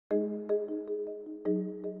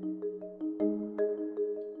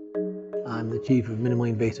I'm the Chief of Minimally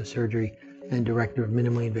Invasive Surgery and Director of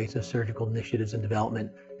Minimally Invasive Surgical Initiatives and Development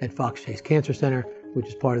at Fox Chase Cancer Center, which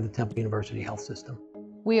is part of the Temple University Health System.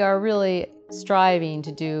 We are really striving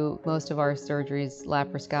to do most of our surgeries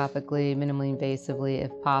laparoscopically, minimally invasively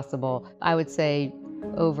if possible. I would say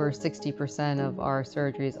over 60% of our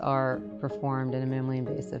surgeries are performed in a minimally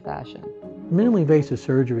invasive fashion. Minimally invasive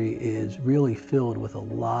surgery is really filled with a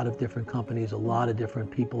lot of different companies, a lot of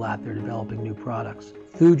different people out there developing new products.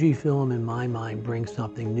 Fujifilm, in my mind, brings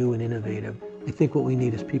something new and innovative. I think what we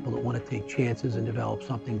need is people that want to take chances and develop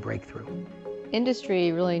something breakthrough.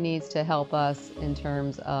 Industry really needs to help us in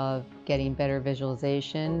terms of getting better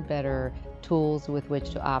visualization, better tools with which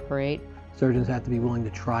to operate. Surgeons have to be willing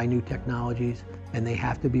to try new technologies, and they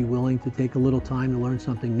have to be willing to take a little time to learn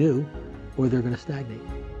something new, or they're going to stagnate.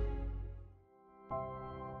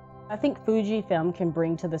 I think Fujifilm can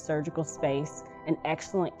bring to the surgical space an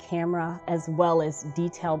excellent camera as well as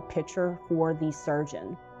detailed picture for the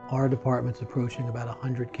surgeon. Our department's approaching about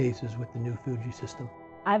 100 cases with the new Fuji system.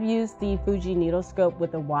 I've used the Fuji needle scope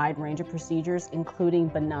with a wide range of procedures, including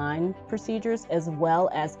benign procedures as well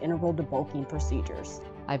as integral debulking procedures.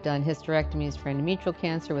 I've done hysterectomies for endometrial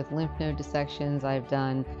cancer with lymph node dissections. I've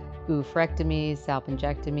done oophorectomies,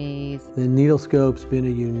 salpingectomies. The needle scope's been a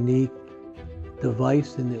unique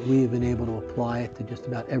device in that we have been able to apply it to just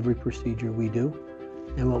about every procedure we do.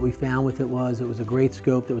 And what we found with it was a great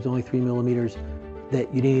scope that was only 3 millimeters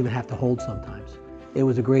that you didn't even have to hold sometimes. It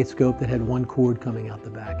was a great scope that had one cord coming out the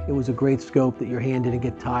back. It was a great scope that your hand didn't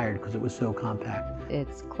get tired because it was so compact.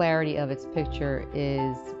 Its clarity of its picture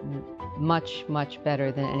is much, much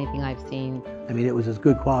better than anything I've seen. I mean, it was as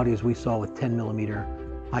good quality as we saw with 10 millimeter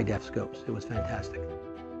high def scopes. It was fantastic.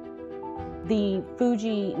 The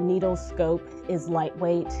Fuji needle scope is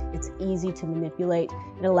lightweight, it's easy to manipulate.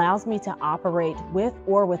 It allows me to operate with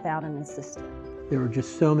or without an assistant. There were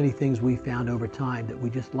just so many things we found over time that we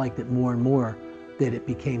just liked it more and more that it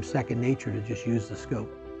became second nature to just use the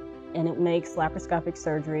scope. And it makes laparoscopic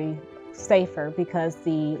surgery safer because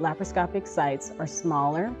the laparoscopic sites are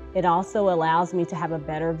smaller. It also allows me to have a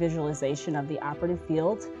better visualization of the operative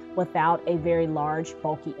field without a very large,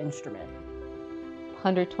 bulky instrument.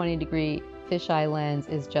 120-degree fisheye lens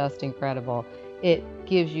is just incredible. It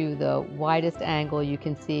gives you the widest angle. You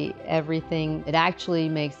can see everything. It actually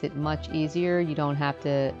makes it much easier. You don't have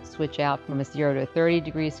to switch out from a 0 to a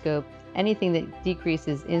 30-degree scope. Anything that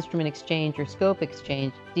decreases instrument exchange or scope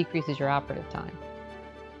exchange decreases your operative time.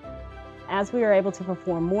 As we are able to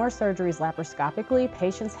perform more surgeries laparoscopically,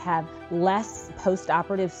 patients have less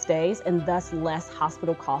post-operative stays and thus less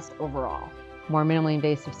hospital cost overall. More minimally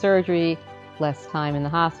invasive surgery, less time in the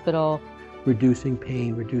hospital. Reducing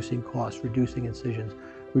pain, reducing costs, reducing incisions,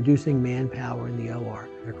 reducing manpower in the OR.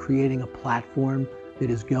 They're creating a platform that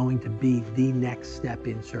is going to be the next step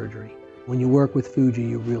in surgery. When you work with Fuji,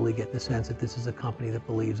 you really get the sense that this is a company that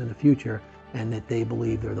believes in the future and that they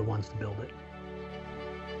believe they're the ones to build it.